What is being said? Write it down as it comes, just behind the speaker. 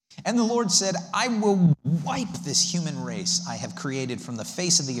And the Lord said, I will wipe this human race I have created from the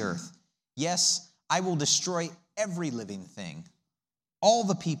face of the earth. Yes, I will destroy every living thing, all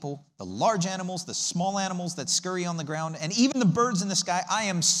the people, the large animals, the small animals that scurry on the ground, and even the birds in the sky. I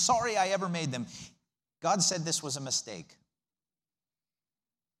am sorry I ever made them. God said this was a mistake.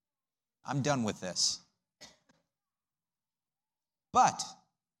 I'm done with this. But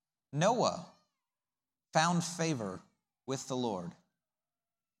Noah found favor with the Lord.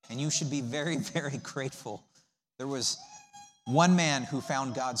 And you should be very, very grateful. There was one man who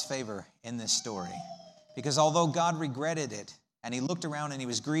found God's favor in this story. Because although God regretted it, and he looked around and he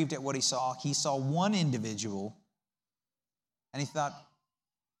was grieved at what he saw one individual, and he thought,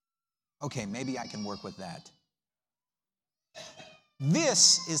 okay, maybe I can work with that.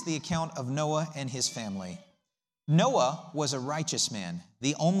 This is the account of Noah and his family. Noah was a righteous man,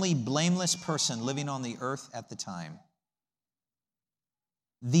 the only blameless person living on the earth at the time.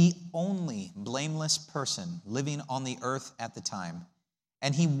 The only blameless person living on the earth at the time.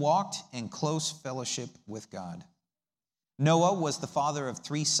 And he walked in close fellowship with God. Noah was the father of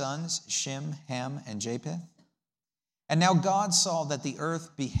 3 sons, Shem, Ham, and Japheth. And now God saw that the earth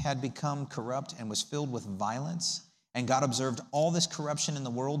had become corrupt and was filled with violence. And God observed all this corruption in the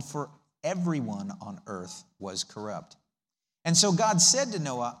world, for everyone on earth was corrupt. And so God said to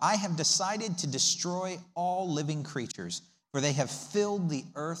Noah, I have decided to destroy all living creatures, for they have filled the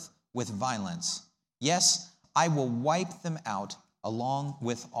earth with violence. Yes, I will wipe them out along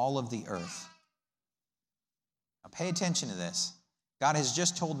with all of the earth. Now pay attention to this. God has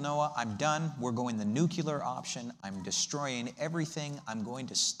just told Noah, I'm done. We're going the nuclear option. I'm destroying everything. I'm going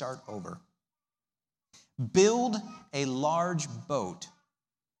to start over. Build a large boat.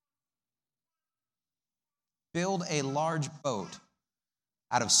 Build a large boat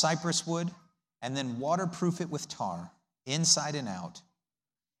out of cypress wood and then waterproof it with tar, inside and out.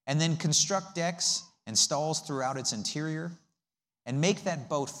 And then construct decks and stalls throughout its interior and make that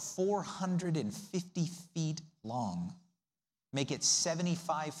boat 450 feet long. Make it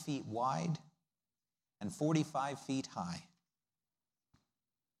 75 feet wide and 45 feet high.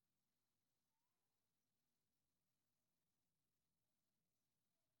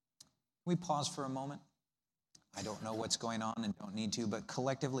 Can we pause for a moment? I don't know what's going on and don't need to, but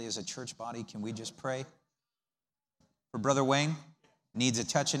collectively as a church body, can we just pray? For Brother Wayne, needs a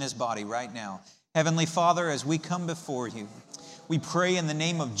touch in his body right now. Heavenly Father, as we come before you, we pray in the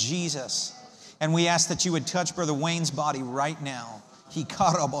name of Jesus, and we ask that you would touch Brother Wayne's body right now. In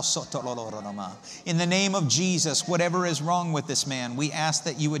the name of Jesus, whatever is wrong with this man, we ask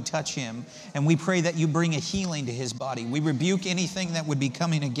that you would touch him, and we pray that you bring a healing to his body. We rebuke anything that would be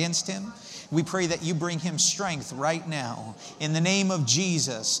coming against him. We pray that you bring him strength right now. In the name of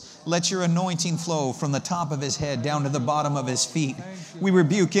Jesus, let your anointing flow from the top of his head down to the bottom of his feet. We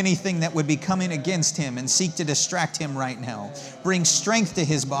rebuke anything that would be coming against him and seek to distract him right now. Bring strength to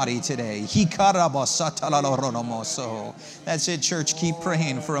his body today. That's it, church. Keep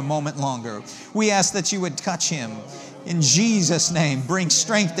praying for a moment longer. We ask that you would touch him. In Jesus' name, bring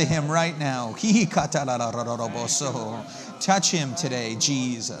strength to him right now. Touch him today,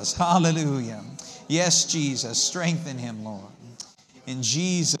 Jesus. Hallelujah. Yes, Jesus. Strengthen him, Lord. In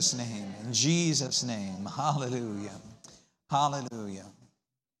Jesus' name. In Jesus' name. Hallelujah. Hallelujah.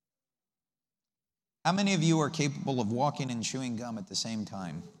 How many of you are capable of walking and chewing gum at the same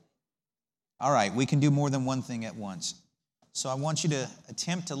time? All right, we can do more than one thing at once. So I want you to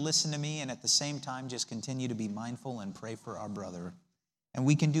attempt to listen to me and at the same time just continue to be mindful and pray for our brother. And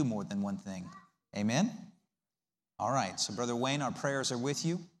we can do more than one thing. Amen? All right, so Brother Wayne, our prayers are with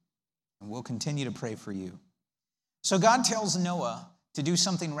you, and we'll continue to pray for you. So God tells Noah to do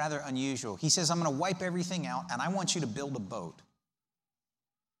something rather unusual. He says, I'm going to wipe everything out, and I want you to build a boat.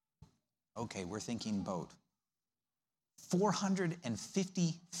 Okay, we're thinking boat.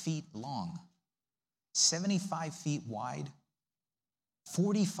 450 feet long, 75 feet wide,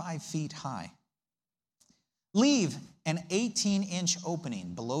 45 feet high. Leave an 18-inch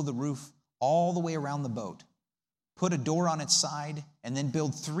opening below the roof all the way around the boat. Put a door on its side, and then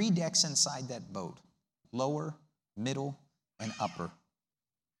build 3 decks inside that boat, lower, middle, and upper.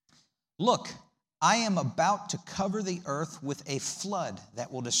 Look, I am about to cover the earth with a flood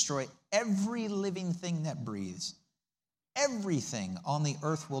that will destroy every living thing that breathes. Everything on the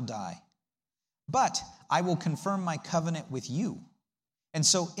earth will die. But I will confirm my covenant with you. And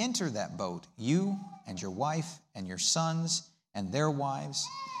so enter that boat, you and your wife and your sons and their wives.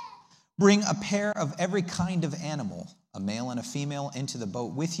 Bring a pair of every kind of animal, a male and a female, into the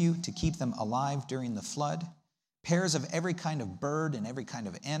boat with you to keep them alive during the flood. Pairs of every kind of bird and every kind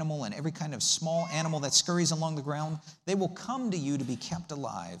of animal and every kind of small animal that scurries along the ground, they will come to you to be kept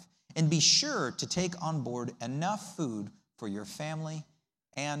alive. And be sure to take on board enough food for your family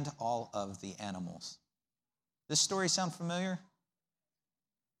and all of the animals. This story sound familiar?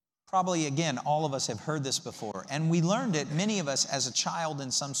 Probably, again, all of us have heard this before. And we learned it, many of us, as a child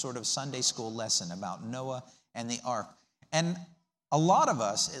in some sort of Sunday school lesson about Noah and the ark. And a lot of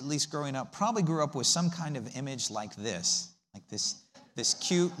us, at least growing up, probably grew up with some kind of image like this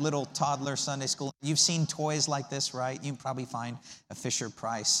cute little toddler Sunday school. You've seen toys like this, right? You can probably find a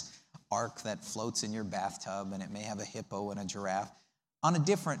Fisher-Price ark that floats in your bathtub, and it may have a hippo and a giraffe. On a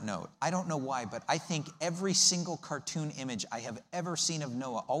different note, I don't know why, but I think every single cartoon image I have ever seen of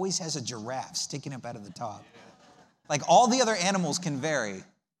Noah always has a giraffe sticking up out of the top. Like all the other animals can vary,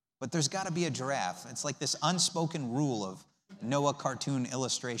 but there's got to be a giraffe. It's like this unspoken rule of Noah cartoon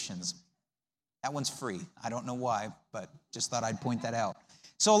illustrations. That one's free. I don't know why, but just thought I'd point that out.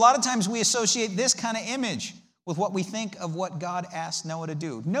 So a lot of times we associate this kind of image with what we think of what God asked Noah to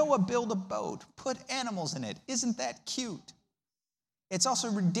do. Noah, build a boat, put animals in it. Isn't that cute? It's also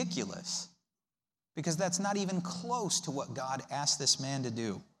ridiculous because that's not even close to what God asked this man to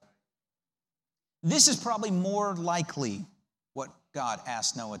do. This is probably more likely what God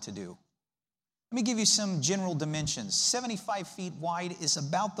asked Noah to do. Let me give you some general dimensions. 75 feet wide is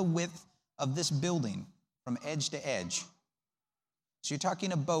about the width of this building from edge to edge. So you're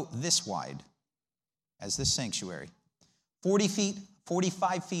talking a boat this wide as this sanctuary.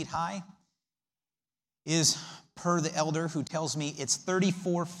 45 feet high is, per the elder who tells me, it's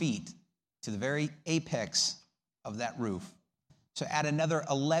 34 feet to the very apex of that roof. So add another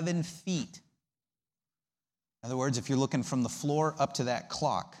 11 feet. In other words, if you're looking from the floor up to that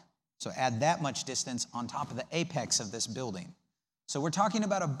clock, so add that much distance on top of the apex of this building. So we're talking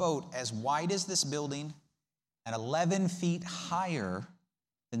about a boat as wide as this building and 11 feet higher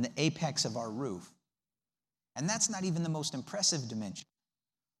than the apex of our roof. And that's not even the most impressive dimension.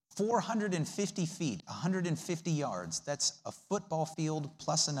 450 feet, 150 yards. That's a football field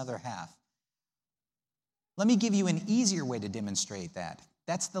plus another half. Let me give you an easier way to demonstrate that.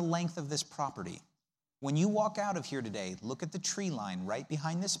 That's the length of this property. When you walk out of here today, look at the tree line right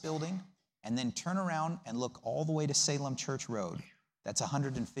behind this building, and then turn around and look all the way to Salem Church Road. That's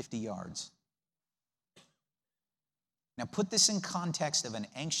 150 yards. Now put this in context of an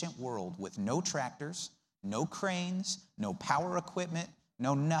ancient world with no tractors, no cranes, no power equipment,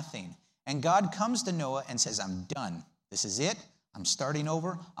 no nothing. And God comes to Noah and says, I'm done. This is it. I'm starting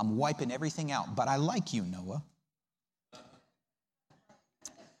over. I'm wiping everything out. But I like you, Noah.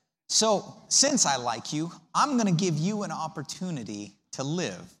 So since I like you, I'm going to give you an opportunity to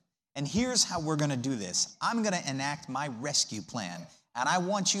live. And here's how we're going to do this. I'm going to enact my rescue plan. And I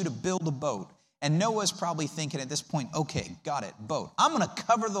want you to build a boat. And Noah's probably thinking at this point, okay, got it, boat. I'm going to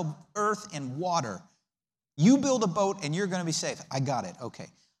cover the earth in water. You build a boat and you're going to be safe. I got it. Okay.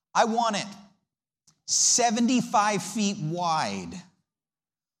 I want it 75 feet wide,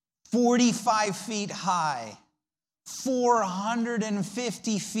 45 feet high,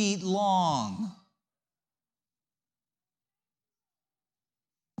 450 feet long.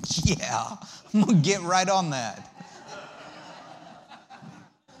 Yeah, I'm going to get right on that.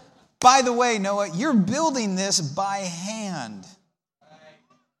 By the way, Noah, you're building this by hand.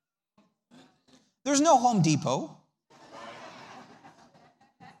 There's no Home Depot.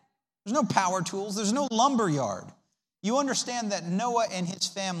 There's no power tools. There's no lumber yard. You understand that Noah and his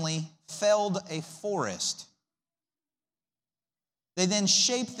family felled a forest. They then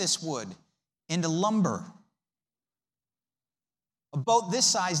shaped this wood into lumber. A boat this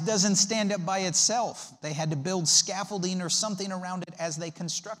size doesn't stand up by itself. They had to build scaffolding or something around it as they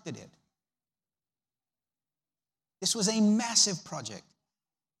constructed it. This was a massive project.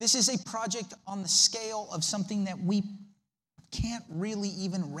 This is a project on the scale of something that we can't really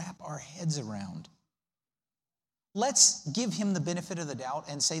even wrap our heads around. Let's give him the benefit of the doubt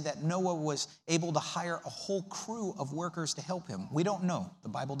and say that Noah was able to hire a whole crew of workers to help him. We don't know. The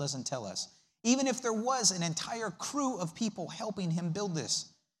Bible doesn't tell us. Even if there was an entire crew of people helping him build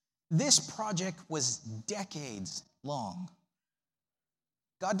this project was decades long.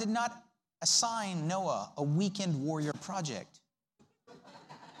 God did not assign Noah a weekend warrior project.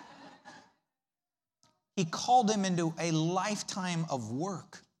 He called him into a lifetime of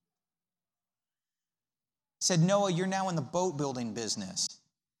work. He said, Noah, you're now in the boat building business,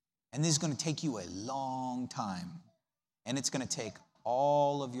 and this is going to take you a long time, and it's going to take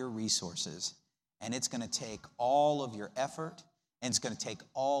all of your resources, and it's going to take all of your effort, and it's going to take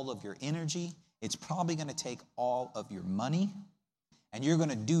all of your energy. It's probably going to take all of your money, And you're going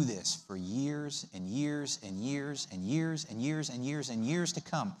to do this for years and years and years and years and years and years and years to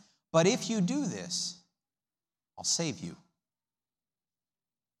come. But if you do this, I'll save you.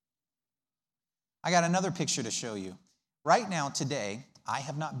 I got another picture to show you. Right now, today, I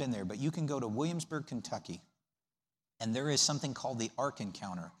have not been there, but you can go to Williamsburg, Kentucky, and there is something called the Ark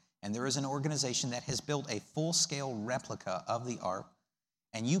Encounter. And there is an organization that has built a full-scale replica of the Ark.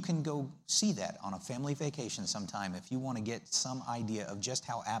 And you can go see that on a family vacation sometime if you want to get some idea of just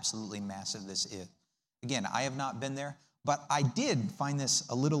how absolutely massive this is. Again, I have not been there, but I did find this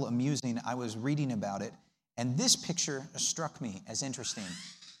a little amusing. I was reading about it, and this picture struck me as interesting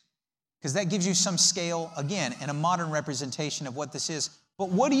because that gives you some scale, again, and a modern representation of what this is. But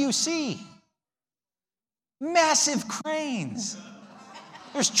what do you see? Massive cranes.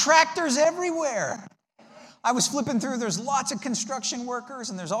 There's tractors everywhere. I was flipping through, there's lots of construction workers,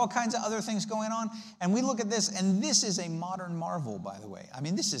 and there's all kinds of other things going on. And we look at this, and this is a modern marvel, by the way. I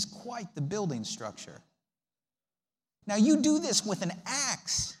mean, this is quite the building structure. Now, you do this with an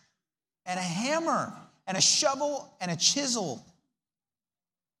axe and a hammer and a shovel and a chisel.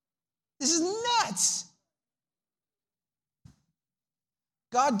 This is nuts.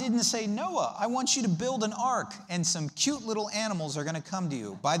 God didn't say, Noah, I want you to build an ark, and some cute little animals are going to come to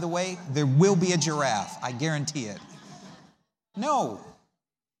you. By the way, there will be a giraffe. I guarantee it. No.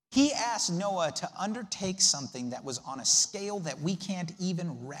 He asked Noah to undertake something that was on a scale that we can't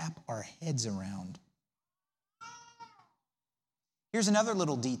even wrap our heads around. Here's another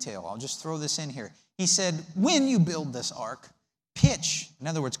little detail. I'll just throw this in here. He said, when you build this ark, pitch, in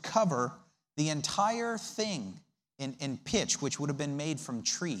other words, cover the entire thing in pitch, which would have been made from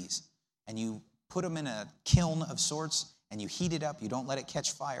trees. And you put them in a kiln of sorts, and you heat it up. You don't let it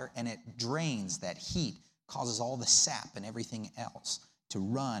catch fire, and it drains that heat, causes all the sap and everything else to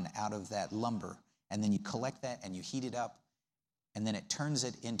run out of that lumber. And then you collect that, and you heat it up, and then it turns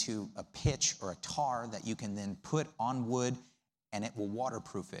it into a pitch or a tar that you can then put on wood, and it will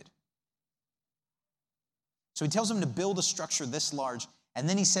waterproof it. So he tells them to build a structure this large, and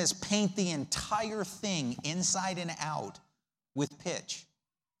then he says, paint the entire thing inside and out with pitch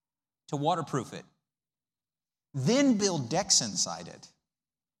to waterproof it. Then build decks inside it.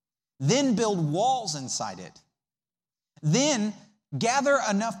 Then build walls inside it. Then gather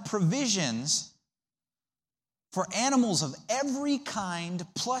enough provisions for animals of every kind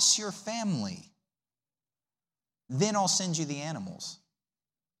plus your family. Then I'll send you the animals.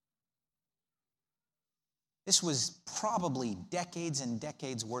 This was probably decades and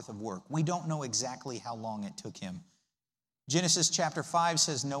decades worth of work. We don't know exactly how long it took him. Genesis chapter 5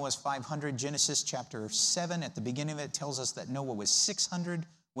 says Noah's 500. Genesis chapter 7, at the beginning of it, tells us that Noah was 600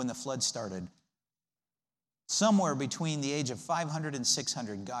 when the flood started. Somewhere between the age of 500 and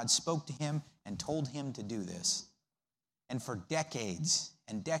 600, God spoke to him and told him to do this. And for decades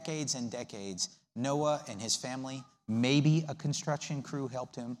and decades and decades, Noah and his family, maybe a construction crew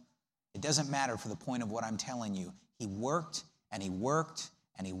helped him. It doesn't matter for the point of what I'm telling you. He worked, and he worked,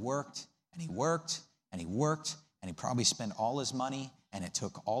 and he worked, and he worked, and he worked, and he probably spent all his money, and it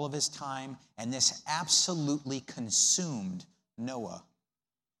took all of his time, and this absolutely consumed Noah.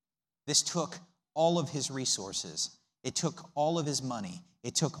 This took all of his resources. It took all of his money.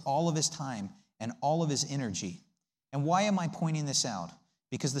 It took all of his time and all of his energy. And why am I pointing this out?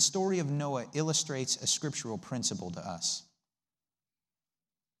 Because the story of Noah illustrates a scriptural principle to us.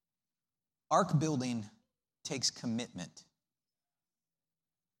 Ark building takes commitment.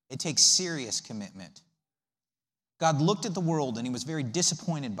 It takes serious commitment. God looked at the world and he was very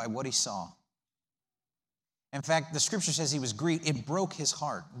disappointed by what he saw. In fact, the scripture says he was grieved. It broke his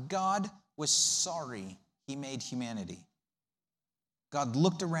heart. God was sorry he made humanity. God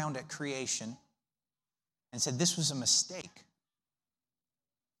looked around at creation and said, this was a mistake.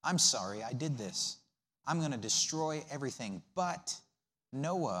 I'm sorry I did this. I'm going to destroy everything. But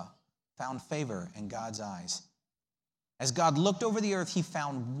Noah found favor in God's eyes. As God looked over the earth, he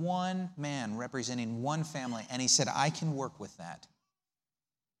found one man representing one family, and he said, I can work with that.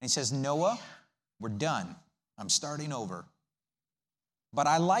 And he says, Noah, we're done. I'm starting over. But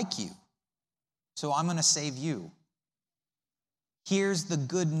I like you, so I'm going to save you. Here's the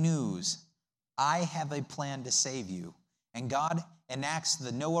good news. I have a plan to save you. And God enacts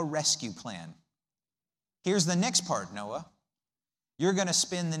the Noah rescue plan. Here's the next part, Noah. You're going to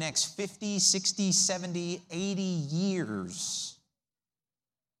spend the next 50, 60, 70, 80 years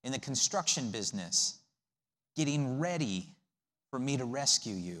in the construction business getting ready for me to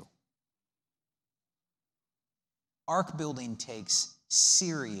rescue you. Ark building takes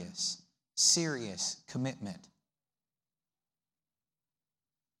serious, serious commitment.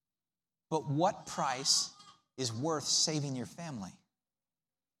 But what price is worth saving your family?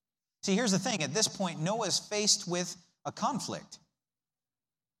 See, here's the thing. At this point, Noah is faced with a conflict.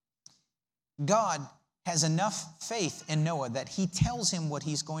 God has enough faith in Noah that he tells him what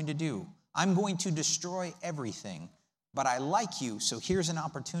he's going to do. I'm going to destroy everything, but I like you, so here's an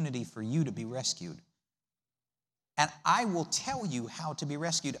opportunity for you to be rescued. And I will tell you how to be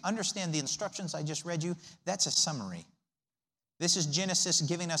rescued. Understand the instructions I just read you, that's a summary. This is Genesis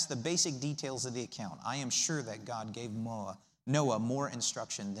giving us the basic details of the account. I am sure that God gave Noah more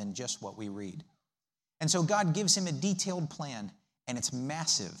instruction than just what we read. And so God gives him a detailed plan, and it's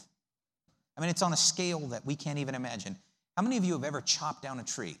massive. I mean, it's on a scale that we can't even imagine. How many of you have ever chopped down a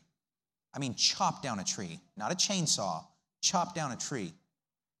tree? I mean, chopped down a tree, not a chainsaw, chopped down a tree.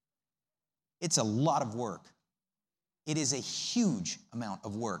 It's a lot of work. It is a huge amount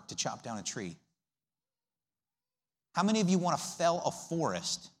of work to chop down a tree. How many of you want to fell a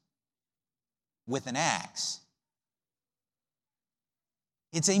forest with an axe?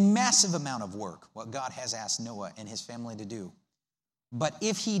 It's a massive amount of work, what God has asked Noah and his family to do. But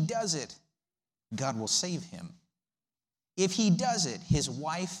if he does it, God will save him. If he does it, his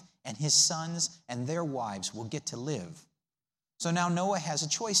wife and his sons and their wives will get to live. So now Noah has a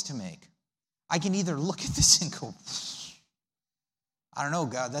choice to make. I can either look at this and go, I don't know,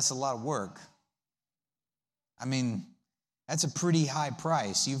 God, that's a lot of work. I mean, that's a pretty high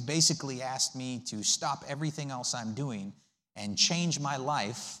price. You've basically asked me to stop everything else I'm doing and change my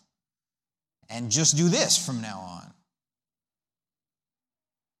life and just do this from now on.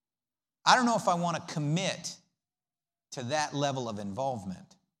 I don't know if I want to commit to that level of involvement.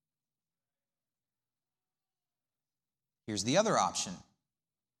 Here's the other option.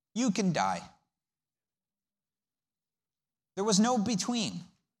 You can die. There was no between.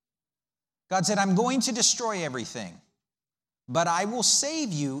 God said, I'm going to destroy everything, but I will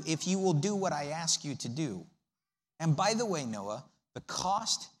save you if you will do what I ask you to do. And by the way, Noah, the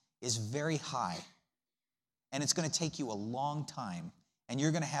cost is very high, and it's going to take you a long time, and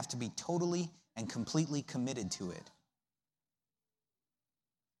you're going to have to be totally and completely committed to it.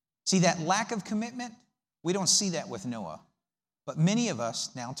 See, that lack of commitment, we don't see that with Noah. But many of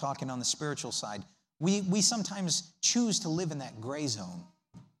us, now talking on the spiritual side, we sometimes choose to live in that gray zone.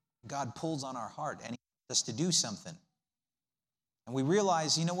 God pulls on our heart and he wants us to do something. And we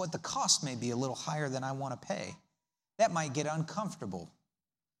realize, you know what, the cost may be a little higher than I want to pay. That might get uncomfortable.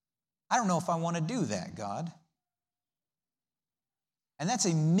 I don't know if I want to do that, God. And that's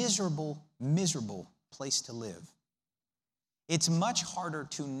a miserable, miserable place to live. It's much harder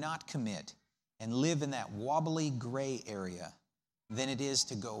to not commit and live in that wobbly gray area than it is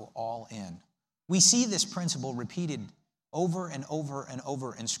to go all in. We see this principle repeated over and over and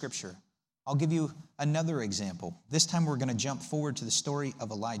over in Scripture. I'll give you another example. This time we're going to jump forward to the story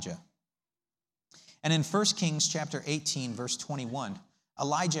of Elijah. And in 1 Kings chapter 18, verse 21,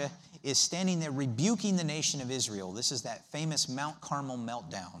 Elijah is standing there rebuking the nation of Israel. This is that famous Mount Carmel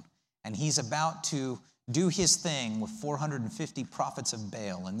meltdown. And he's about to do his thing with 450 prophets of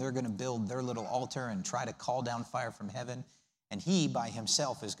Baal, and they're going to build their little altar and try to call down fire from heaven. And he, by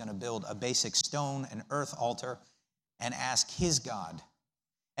himself, is going to build a basic stone and earth altar and ask his God.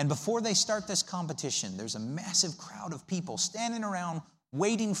 And before they start this competition, there's a massive crowd of people standing around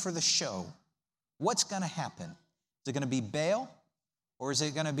waiting for the show. What's going to happen? Is it going to be Baal, or is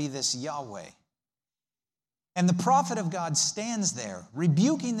it going to be this Yahweh? And the prophet of God stands there,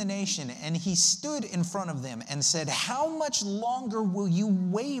 rebuking the nation, and he stood in front of them and said, how much longer will you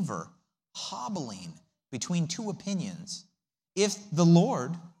waver, hobbling between two opinions? If the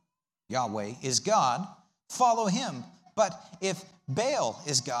Lord, Yahweh, is God, follow him. But if Baal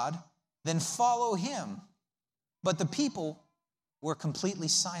is God, then follow him. But the people were completely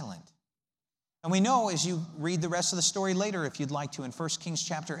silent. And we know, as you read the rest of the story later, if you'd like to, in 1 Kings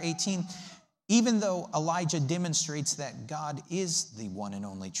chapter 18, even though Elijah demonstrates that God is the one and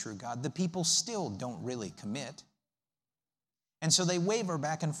only true God, the people still don't really commit. And so they waver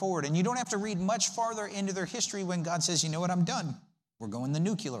back and forward. And you don't have to read much farther into their history when God says, you know what, I'm done. We're going the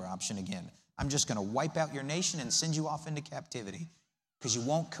nuclear option again. I'm just going to wipe out your nation and send you off into captivity because you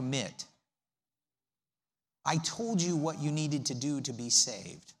won't commit. I told you what you needed to do to be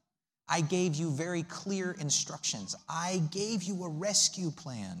saved. I gave you very clear instructions. I gave you a rescue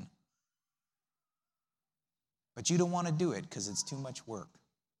plan. But you don't want to do it because it's too much work.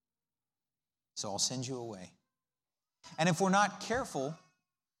 So I'll send you away. And if we're not careful,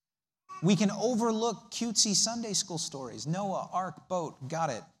 we can overlook cutesy Sunday school stories. Noah, ark, boat, got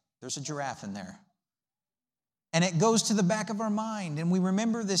it. There's a giraffe in there. And it goes to the back of our mind, and we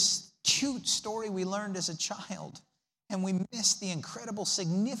remember this cute story we learned as a child, and we miss the incredible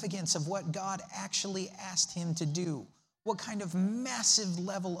significance of what God actually asked him to do. What kind of massive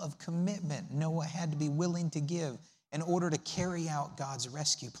level of commitment Noah had to be willing to give in order to carry out God's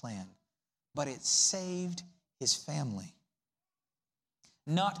rescue plan. But it saved his family.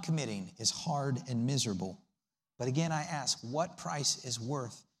 Not committing is hard and miserable. But again, I ask, what price is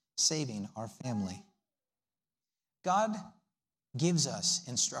worth saving our family? God gives us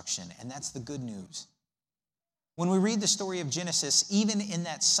instruction, and that's the good news. When we read the story of Genesis, even in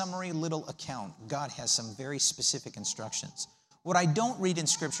that summary little account, God has some very specific instructions. What I don't read in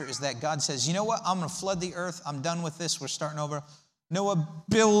Scripture is that God says, you know what, I'm going to flood the earth. I'm done with this. We're starting over. Noah,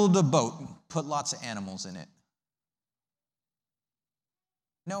 build a boat and put lots of animals in it.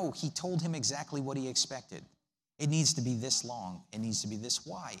 No, he told him exactly what he expected. It needs to be this long. It needs to be this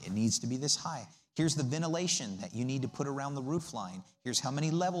wide. It needs to be this high. Here's the ventilation that you need to put around the roof line. Here's how many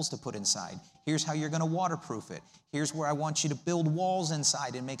levels to put inside. Here's how you're going to waterproof it. Here's where I want you to build walls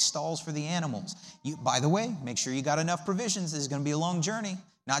inside and make stalls for the animals. By the way, make sure you got enough provisions. This is going to be a long journey,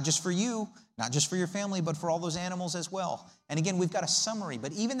 not just for you, not just for your family, but for all those animals as well. And again, we've got a summary,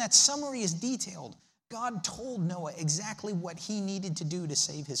 but even that summary is detailed. God told Noah exactly what he needed to do to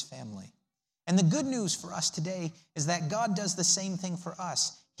save his family. And the good news for us today is that God does the same thing for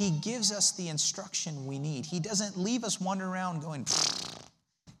us. He gives us the instruction we need. He doesn't leave us wandering around going,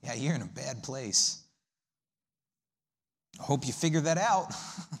 yeah, you're in a bad place. I hope you figure that out.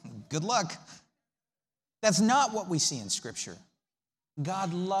 Good luck. That's not what we see in Scripture.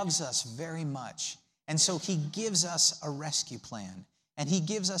 God loves us very much. And so he gives us a rescue plan. And he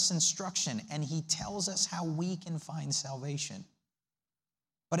gives us instruction. And he tells us how we can find salvation.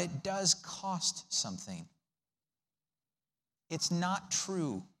 But it does cost something. It's not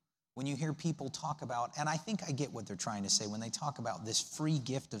true when you hear people talk about, and I think I get what they're trying to say when they talk about this free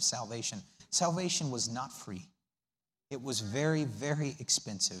gift of salvation. Salvation was not free. It was very, very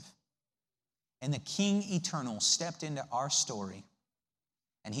expensive. And the King Eternal stepped into our story,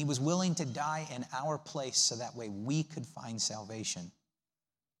 and he was willing to die in our place so that way we could find salvation.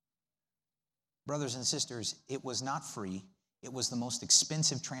 Brothers and sisters, it was not free. It was the most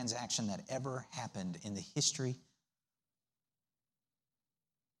expensive transaction that ever happened in the history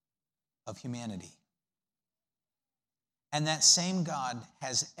of humanity. And that same God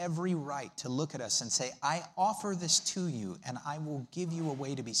has every right to look at us and say, I offer this to you and I will give you a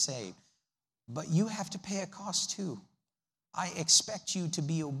way to be saved. But you have to pay a cost too. I expect you to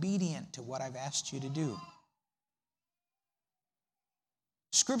be obedient to what I've asked you to do.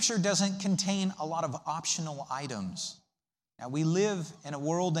 Scripture doesn't contain a lot of optional items. Now, we live in a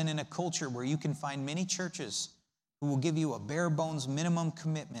world and in a culture where you can find many churches who will give you a bare bones minimum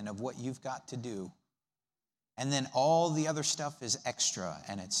commitment of what you've got to do. And then all the other stuff is extra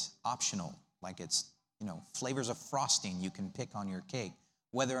and it's optional. Like it's, flavors of frosting you can pick on your cake,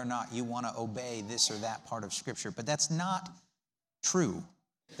 whether or not you want to obey this or that part of Scripture. But that's not true.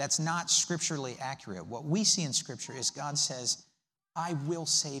 That's not scripturally accurate. What we see in Scripture is God says, I will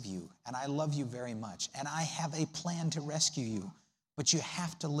save you, and I love you very much, and I have a plan to rescue you, but you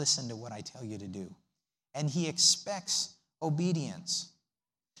have to listen to what I tell you to do. And he expects obedience.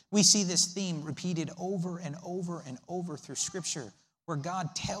 We see this theme repeated over and over and over through Scripture, where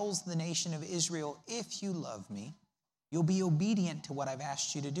God tells the nation of Israel, if you love me, you'll be obedient to what I've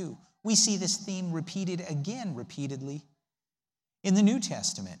asked you to do. We see this theme repeated again repeatedly in the New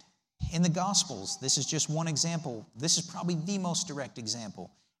Testament. In the Gospels, this is just one example. This is probably the most direct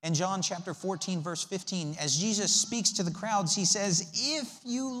example. In John chapter 14, verse 15, as Jesus speaks to the crowds, he says, if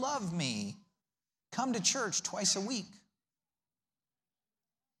you love me, come to church twice a week.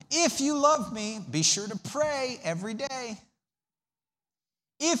 If you love me, be sure to pray every day.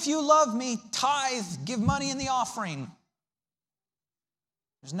 If you love me, tithe, give money in the offering.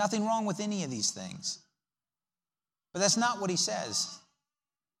 There's nothing wrong with any of these things. But that's not what he says.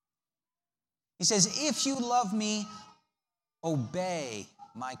 He says, if you love me, obey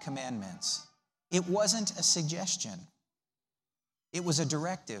my commandments. It wasn't a suggestion. It was a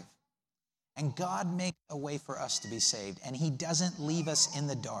directive. And God makes a way for us to be saved. And he doesn't leave us in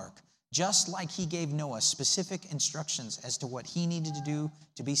the dark. Just like he gave Noah specific instructions as to what he needed to do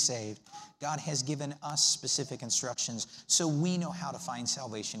to be saved, God has given us specific instructions so we know how to find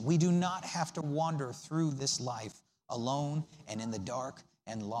salvation. We do not have to wander through this life alone and in the dark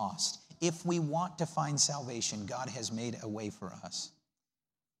and lost. If we want to find salvation, God has made a way for us.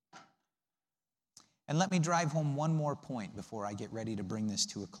 And let me drive home one more point before I get ready to bring this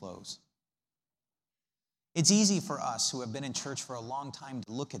to a close. It's easy for us who have been in church for a long time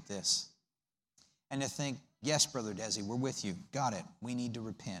to look at this and to think, yes, Brother Desi, we're with you. Got it. We need to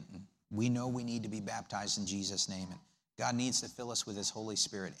repent. We know we need to be baptized in Jesus' name. And God needs to fill us with his Holy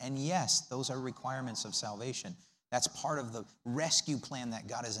Spirit. And yes, those are requirements of salvation. That's part of the rescue plan that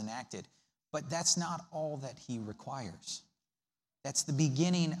God has enacted. But that's not all that he requires. That's the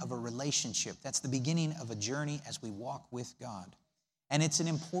beginning of a relationship. That's the beginning of a journey as we walk with God. And it's an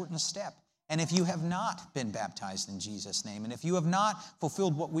important step. And if you have not been baptized in Jesus' name, and if you have not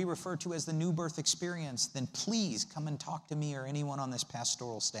fulfilled what we refer to as the new birth experience, then please come and talk to me or anyone on this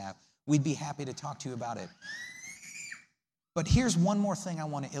pastoral staff. We'd be happy to talk to you about it. But here's one more thing I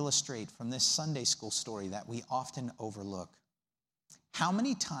want to illustrate from this Sunday school story that we often overlook. How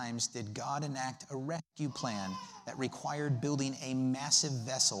many times did God enact a rescue plan that required building a massive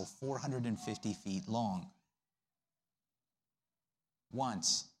vessel 450 feet long?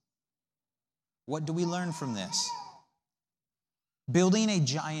 Once. What do we learn from this? Building a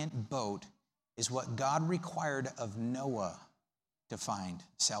giant boat is what God required of Noah to find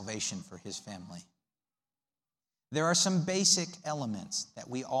salvation for his family. There are some basic elements that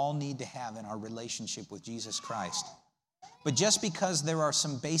we all need to have in our relationship with Jesus Christ. But just because there are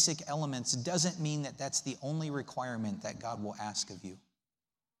some basic elements doesn't mean that that's the only requirement that God will ask of you.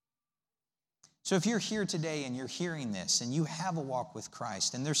 So if you're here today and you're hearing this and you have a walk with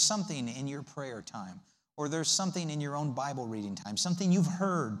Christ and there's something in your prayer time or there's something in your own Bible reading time, something you've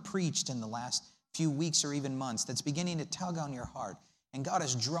heard preached in the last few weeks or even months that's beginning to tug on your heart and God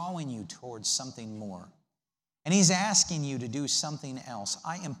is drawing you towards something more and he's asking you to do something else,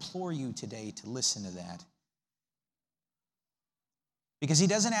 I implore you today to listen to that. Because he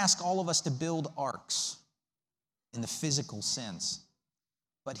doesn't ask all of us to build arks in the physical sense.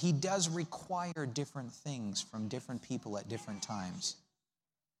 But he does require different things from different people at different times.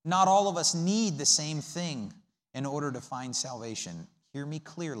 Not all of us need the same thing in order to find salvation. Hear me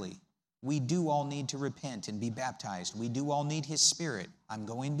clearly. We do all need to repent and be baptized. We do all need his Spirit. I'm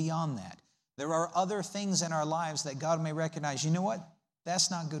going beyond that. There are other things in our lives that God may recognize. You know what? That's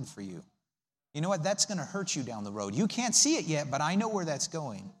not good for you. You know what? That's going to hurt you down the road. You can't see it yet, but I know where that's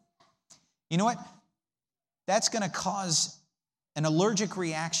going. You know what? That's going to cause an allergic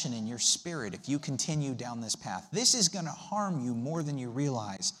reaction in your spirit if you continue down this path. This is going to harm you more than you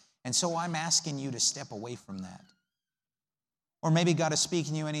realize. And so I'm asking you to step away from that. Or maybe God is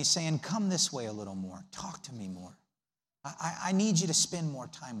speaking to you and he's saying, come this way a little more. Talk to me more. I need you to spend more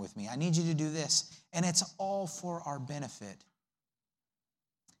time with me. I need you to do this. And it's all for our benefit.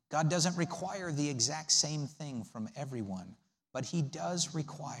 God doesn't require the exact same thing from everyone, but he does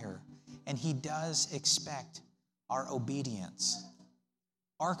require and he does expect our obedience.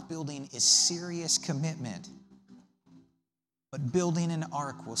 Ark building is serious commitment, but building an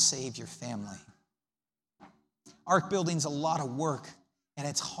ark will save your family. Ark building's a lot of work, and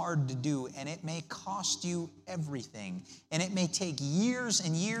it's hard to do, and it may cost you everything, and it may take years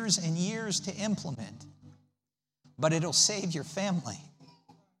and years and years to implement, but it'll save your family.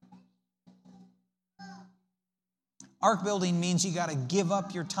 Ark building means you got to give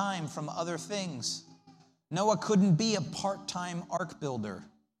up your time from other things. Noah couldn't be a part-time ark builder.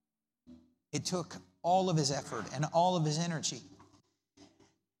 It took all of his effort and all of his energy.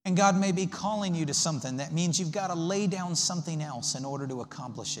 And God may be calling you to something that means you've got to lay down something else in order to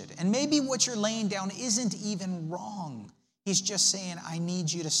accomplish it. And maybe what you're laying down isn't even wrong. He's just saying, I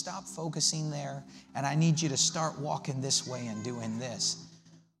need you to stop focusing there, and I need you to start walking this way and doing this.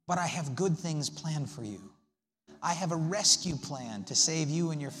 But I have good things planned for you. I have a rescue plan to save you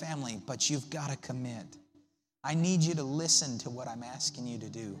and your family, but you've got to commit. I need you to listen to what I'm asking you to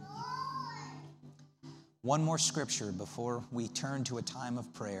do. One more scripture before we turn to a time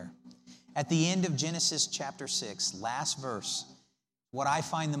of prayer. At the end of Genesis chapter 6, last verse, what I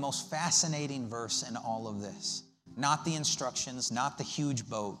find the most fascinating verse in all of this. Not the instructions, not the huge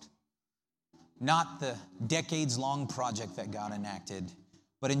boat, not the decades-long project that God enacted.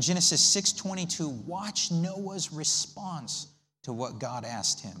 But in Genesis 6:22, watch Noah's response to what God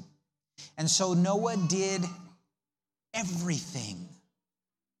asked him. And so Noah did everything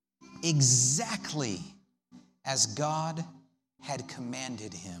exactly as God had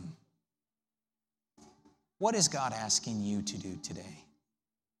commanded him. What is God asking you to do today?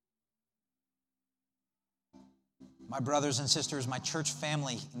 My brothers and sisters, my church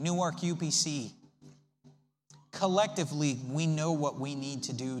family, Newark UPC, collectively, we know what we need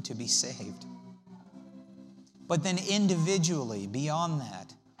to do to be saved. But then individually, beyond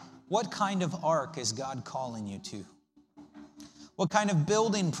that, what kind of ark is God calling you to? What kind of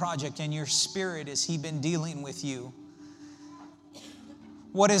building project in your spirit has he been dealing with you?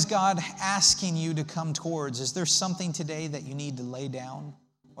 What is God asking you to come towards? Is there something today that you need to lay down?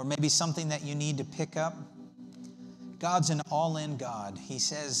 Or maybe something that you need to pick up? God's an all-in God. He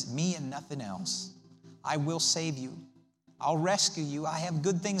says, me and nothing else. I will save you. I'll rescue you. I have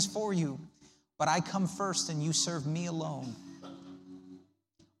good things for you. but I come first and you serve me alone.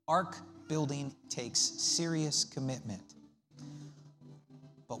 Ark building takes serious commitment.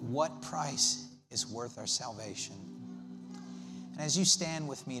 But what price is worth our salvation? And as you stand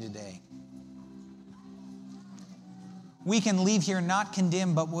with me today, we can leave here not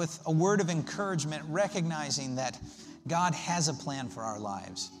condemned, but with a word of encouragement, recognizing that God has a plan for our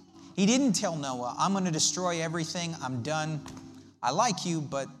lives. He didn't tell Noah, I'm going to destroy everything, I'm done. I like you,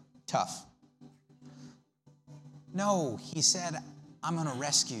 but tough. No, he said, I'm going to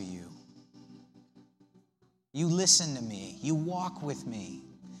rescue you. You listen to me. You walk with me.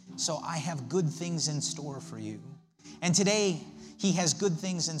 So I have good things in store for you. And today, he has good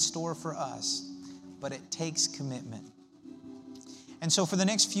things in store for us, but it takes commitment. And so for the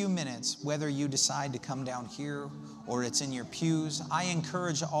next few minutes, whether you decide to come down here or it's in your pews, I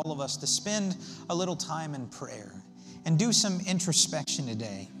encourage all of us to spend a little time in prayer and do some introspection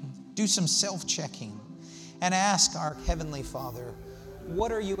today. Do some self-checking and ask our Heavenly Father,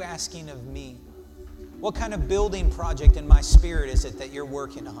 what are you asking of me? What kind of building project in my spirit is it that you're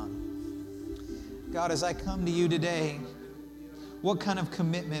working on? God, as I come to you today, what kind of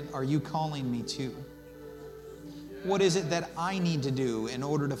commitment are you calling me to? What is it that I need to do in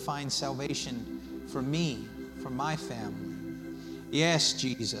order to find salvation for me, for my family? Yes,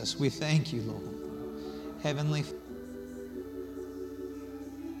 Jesus, we thank you, Lord. Heavenly Father,